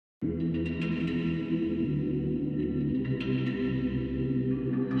Before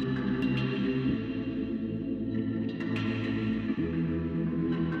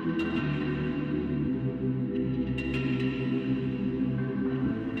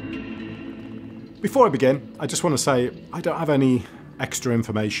I begin, I just want to say I don't have any extra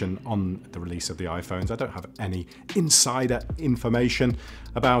information on the release of the iPhones. I don't have any insider information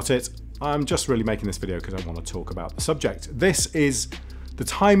about it. I'm just really making this video because I want to talk about the subject. This is the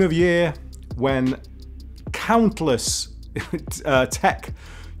time of year when countless tech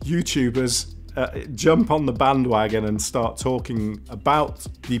YouTubers jump on the bandwagon and start talking about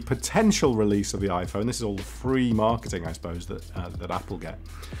the potential release of the iPhone. This is all the free marketing, I suppose, that Apple get.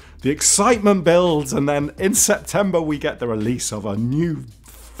 The excitement builds, and then in September we get the release of a new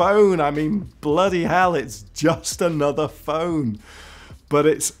phone. I mean, bloody hell, it's just another phone. But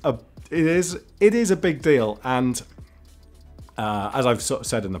it is a big deal, and as I've sort of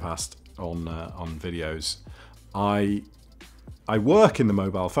said in the past on videos, I work in the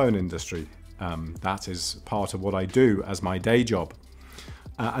mobile phone industry. That is part of what I do as my day job.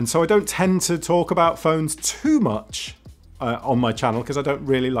 And so I don't tend to talk about phones too much on my channel because I don't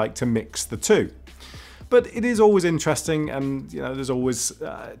really like to mix the two. But it is always interesting, and you know, there's always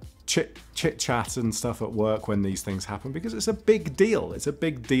chit chat and stuff at work when these things happen because it's a big deal. It's a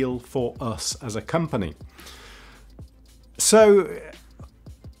big deal for us as a company. So,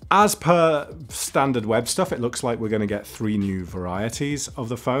 as per standard web stuff, it looks like we're going to get 3 new varieties of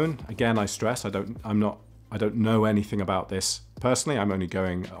the phone. Again, I stress I don't know anything about this personally. I'm only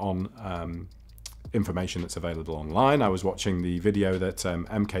going on information that's available online. I was watching the video that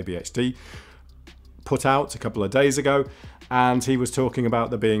MKBHD put out a couple of days ago, and he was talking about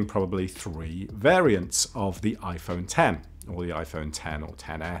there being probably 3 variants of the iPhone 10, or the iPhone 10 or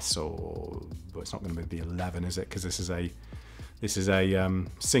 10s, or well, it's not going to be the 11, is it? Because this is a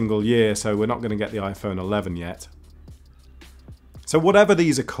single year, so we're not going to get the iPhone 11 yet. So whatever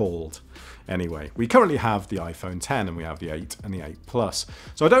these are called, anyway, we currently have the iPhone 10 and we have the 8 and the 8 Plus.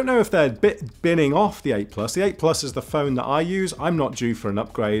 So I don't know if they're binning off the 8 Plus. The 8 Plus is the phone that I use. I'm not due for an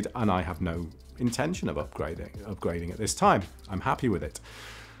upgrade, and I have no intention of upgrading at this time. I'm happy with it.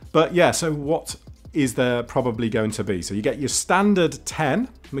 But yeah, so what is there probably going to be? So you get your standard 10,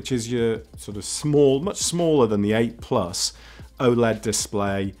 which is your sort of small, much smaller than the 8 Plus OLED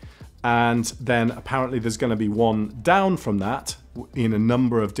display. And then apparently there's going to be one down from that in a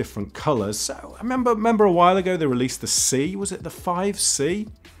number of different colors. So I remember a while ago they released the C, was it the 5C?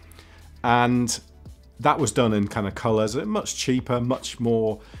 And that was done in kind of colors, much cheaper, much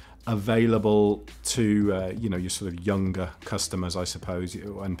more available to you know, your sort of younger customers, I suppose,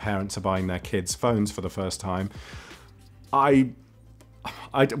 when parents are buying their kids phones for the first time.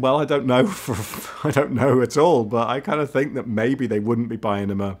 Well, I don't know. I don't know at all, but I kind of think that maybe they wouldn't be buying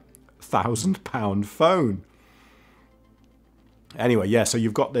them a £1,000 phone. Anyway, yeah, so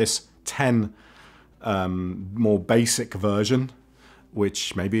you've got this 10 more basic version,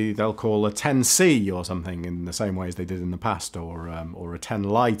 which maybe they'll call a 10C or something in the same way as they did in the past, or a 10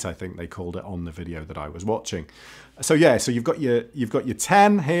 Lite, I think they called it on the video that I was watching. So yeah, so you've got your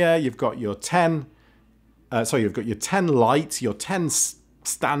 10 here, you've got your 10. Sorry, you've got your 10 Lite, your 10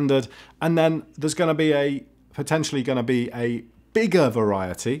 standard, and then there's going to be potentially going to be a bigger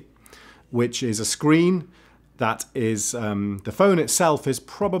variety, which is a screen that is, the phone itself is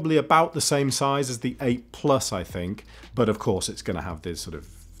probably about the same size as the 8 Plus, I think, but of course it's going to have this sort of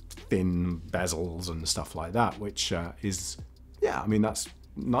thin bezels and stuff like that, which is, yeah, I mean, that's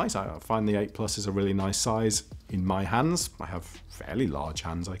nice. I find the 8 Plus is a really nice size in my hands. I have fairly large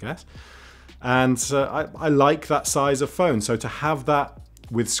hands, I guess. And I like that size of phone. So to have that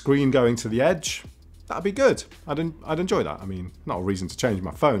with screen going to the edge, that'd be good. I'd enjoy that. I mean, not a reason to change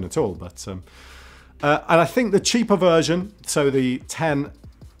my phone at all, but and I think the cheaper version, so the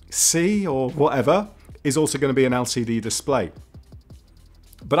 10C or whatever, is also going to be an LCD display.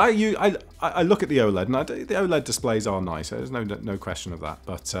 But I look at the OLED, and the OLED displays are nice. There's no question of that.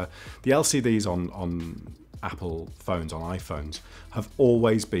 But the LCDs on Apple phones, on iPhones, have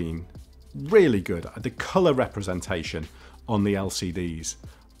always been really good. The color representation on the LCDs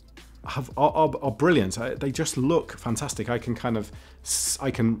are brilliant. They just look fantastic. I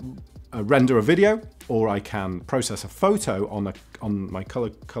can render a video, or I can process a photo on my color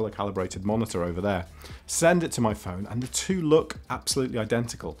calibrated monitor over there, send it to my phone, and the two look absolutely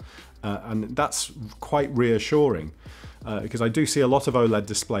identical. And that's quite reassuring, because I do see a lot of OLED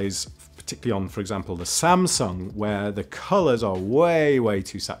displays, particularly on, for example, the Samsung, where the colors are way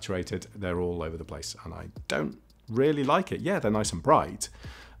too saturated. They're all over the place, and I don't really like it. Yeah, they're nice and bright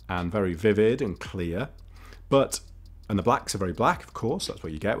and very vivid and clear, but And the blacks are very black, of course, that's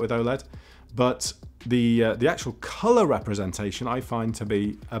what you get with OLED. But the actual color representation I find to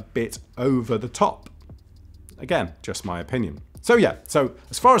be a bit over the top. Again, just my opinion. So yeah, so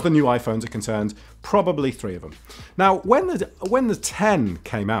as far as the new iPhones are concerned, probably 3 of them. Now, when the 10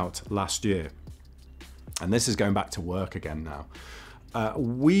 came out last year, and this is going back to work again now,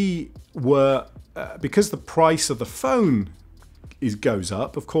 we were, because the price of the phone goes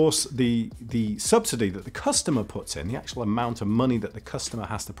up, of course, the subsidy that the customer puts in, the actual amount of money that the customer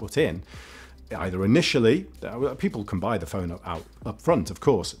has to put in, either initially, people can buy the phone up front, of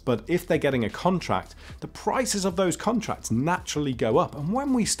course, but if they're getting a contract, the prices of those contracts naturally go up. And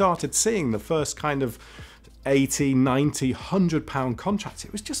when we started seeing the first kind of 80, 90, £100 contracts,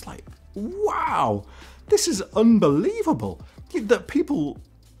 it was just like, wow, this is unbelievable that people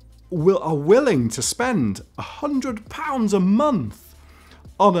are willing to spend £100 a month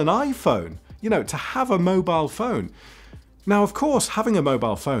on an iPhone, you know, to have a mobile phone. Now, of course, having a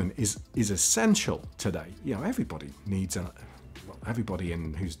mobile phone is essential today. You know, everybody needs everybody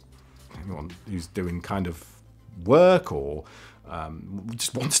who's doing kind of work or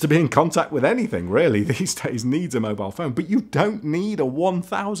just wants to be in contact with anything really these days needs a mobile phone. But you don't need a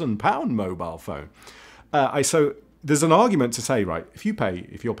 £1,000 mobile phone. So there's an argument to say, right, if you're paying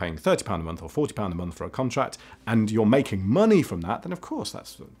 £30 a month or £40 a month for a contract and you're making money from that, then of course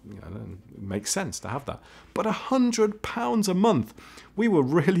that's, you know, it makes sense to have that. But £100 a month, we were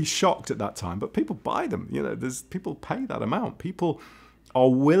really shocked at that time, but people buy them. You know, people pay that amount. People are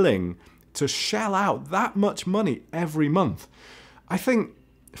willing to shell out that much money every month. I think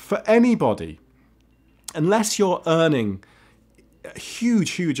for anybody, unless you're earning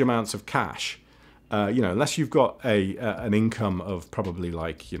huge amounts of cash, you know, unless you've got an income of probably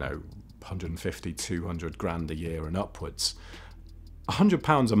like, you know, 150, 200 grand a year and upwards,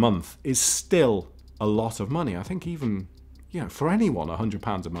 £100 a month is still a lot of money. I think even, you know, for anyone,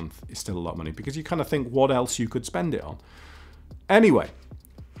 £100 a month is still a lot of money because you kind of think what else you could spend it on. Anyway,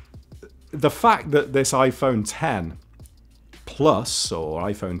 the fact that this iPhone 10 Plus or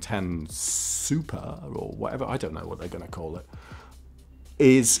iPhone 10 Super or whatever, I don't know what they're going to call it,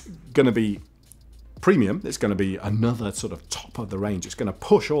 is going to be premium. It's going to be another sort of top of the range. It's going to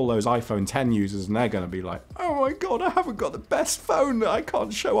push all those iPhone 10 users and they're going to be like, oh my God, I haven't got the best phone. I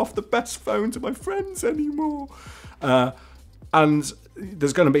can't show off the best phone to my friends anymore. And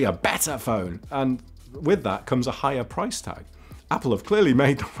there's going to be a better phone. And with that comes a higher price tag. Apple have clearly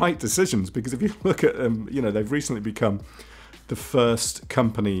made the right decisions because if you look at them, you know, they've recently become the first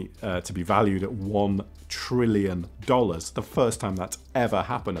company to be valued at $1 trillion. The first time that's ever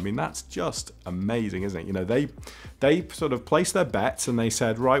happened. I mean, that's just amazing, isn't it? You know, they sort of placed their bets and they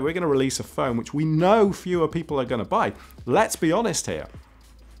said, right, we're going to release a phone which we know fewer people are going to buy. Let's be honest here.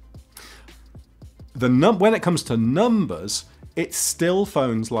 When it comes to numbers, it's still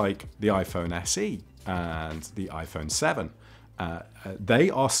phones like the iPhone SE and the iPhone 7. They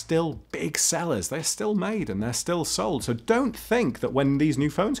are still big sellers. They're still made and they're still sold. So don't think that when these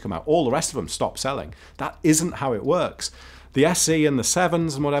new phones come out, all the rest of them stop selling. That isn't how it works. The SE and the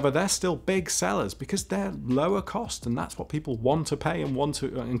 7s and whatever, they're still big sellers because they're lower cost and that's what people want to pay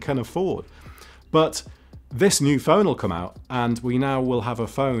and can afford. But this new phone will come out and we now will have a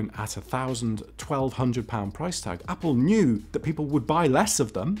phone at £1,000, £1,200 price tag. Apple knew that people would buy less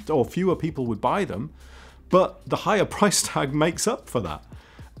of them or fewer people would buy them. But the higher price tag makes up for that.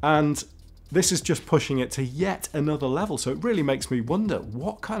 And this is just pushing it to yet another level. So it really makes me wonder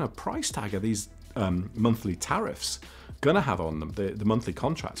what kind of price tag are these monthly tariffs going to have on them, the monthly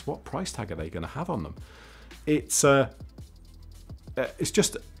contracts. What price tag are they going to have on them? It's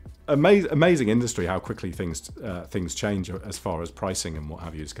just amazing industry how quickly things change as far as pricing and what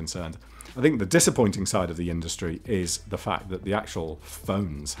have you is concerned. I think the disappointing side of the industry is the fact that the actual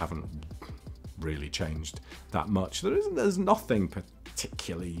phones haven't really changed that much. There's nothing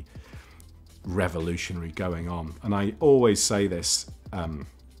particularly revolutionary going on. And I always say this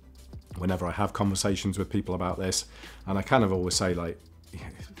whenever I have conversations with people about this, and I kind of always say, like,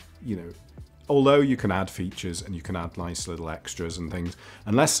 you know, although you can add features and you can add nice little extras and things,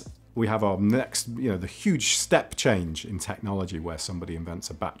 unless we have our next, you know, the huge step change in technology where somebody invents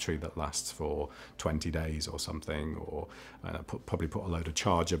a battery that lasts for 20 days or something, or probably put a load of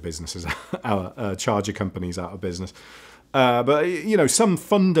charger businesses, charger companies out of business. But, you know, some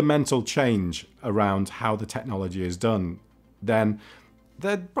fundamental change around how the technology is done, then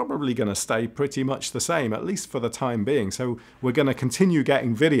they're probably going to stay pretty much the same, at least for the time being. So we're going to continue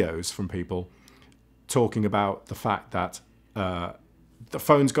getting videos from people talking about the fact that the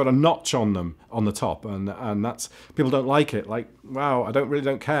phone's got a notch on them on the top, and that's, people don't like it. Like, wow, I really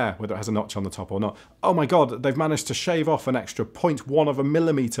don't care whether it has a notch on the top or not. Oh my God, they've managed to shave off an extra 0.1 of a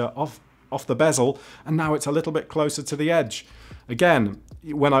millimeter off the bezel, and now it's a little bit closer to the edge. Again,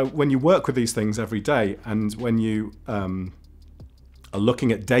 when you work with these things every day, and when you are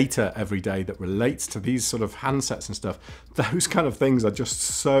looking at data every day that relates to these sort of handsets and stuff, those kind of things are just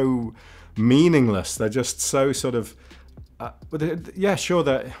so meaningless. They're just so sort of, yeah, sure,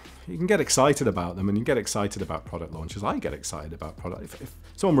 that you can get excited about them, and you get excited about product launches. I get excited about product. If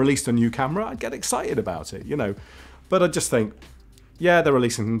someone released a new camera, I'd get excited about it, you know. But I just think, yeah, they're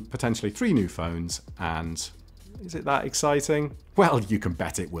releasing potentially 3 new phones, and is it that exciting? Well, you can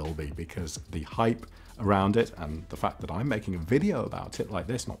bet it will be, because the hype around it and the fact that I'm making a video about it like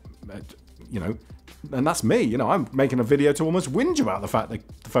this, not, you know, and that's me, you know, I'm making a video to almost whinge about the fact that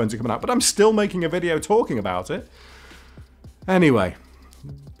the phones are coming out, but I'm still making a video talking about it. Anyway,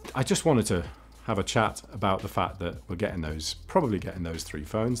 I just wanted to have a chat about the fact that we're probably getting those 3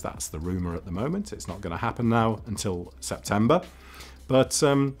 phones. That's the rumor at the moment. It's not going to happen now until September. But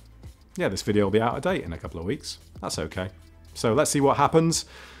yeah, this video will be out of date in a couple of weeks. That's okay. So let's see what happens.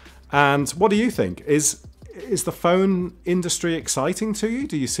 And what do you think? Is the phone industry exciting to you?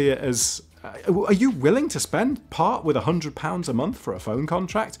 Do you see it as... are you willing to part with £100 a month for a phone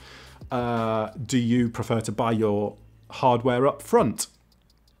contract? Do you prefer to buy your hardware up front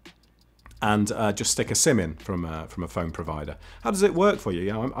and just stick a SIM in from a phone provider? How does it work for you?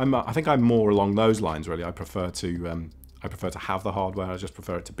 You know, I think I'm more along those lines, really. I prefer to have the hardware. I just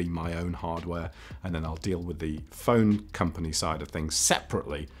prefer it to be my own hardware, and then I'll deal with the phone company side of things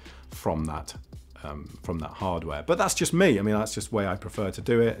separately from that hardware. But that's just me. I mean, that's just the way I prefer to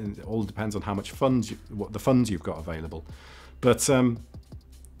do it, and it all depends on how much what the funds you've got available. But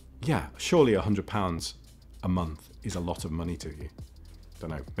yeah, surely £100 a month is a lot of money to you. Don't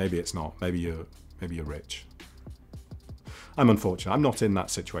know. Maybe it's not. Maybe you're rich. I'm unfortunate. I'm not in that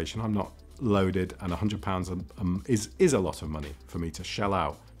situation. I'm not loaded, and £100 is a lot of money for me to shell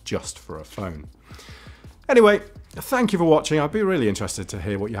out just for a phone. Anyway, thank you for watching. I'd be really interested to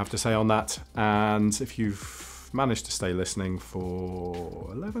hear what you have to say on that. And if you've managed to stay listening for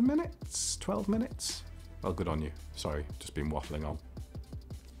 11 minutes, 12 minutes, well, good on you. Sorry, just been waffling on.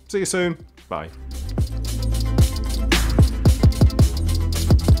 See you soon. Bye.